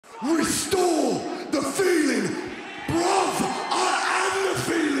Restore the feeling. BRUV, I am the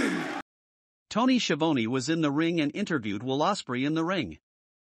feeling. Tony Schiavone was in the ring and interviewed Will Ospreay in the ring.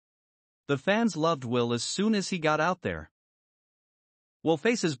 The fans loved Will as soon as he got out there. Will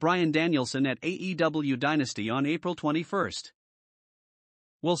faces Bryan Danielson at AEW Dynasty on April 21st.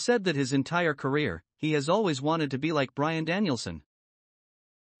 Will said that his entire career, he has always wanted to be like Bryan Danielson.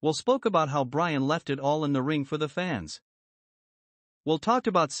 Will spoke about how Bryan left it all in the ring for the fans. Will talked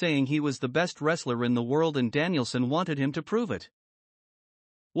about saying he was the best wrestler in the world and Danielson wanted him to prove it.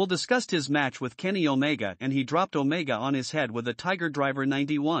 Will discussed his match with Kenny Omega and he dropped Omega on his head with a Tiger Driver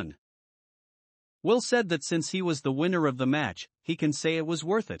 91. Will said that since he was the winner of the match, he can say it was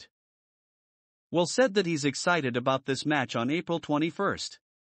worth it. Will said that he's excited about this match on April 21st.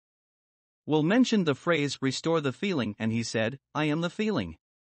 Will mentioned the phrase "restore the feeling" and he said, "I am the feeling."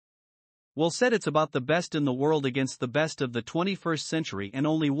 Will said it's about the best in the world against the best of the 21st century and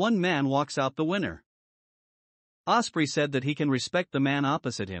only one man walks out the winner. Ospreay said that he can respect the man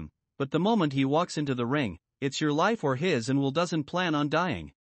opposite him, but the moment he walks into the ring, it's your life or his and Will doesn't plan on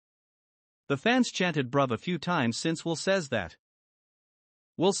dying. The fans chanted BRUV a few times since Will says that.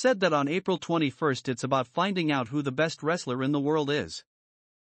 Will said that on April 21st it's about finding out who the best wrestler in the world is.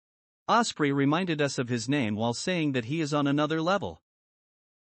 Ospreay reminded us of his name while saying that he is on another level.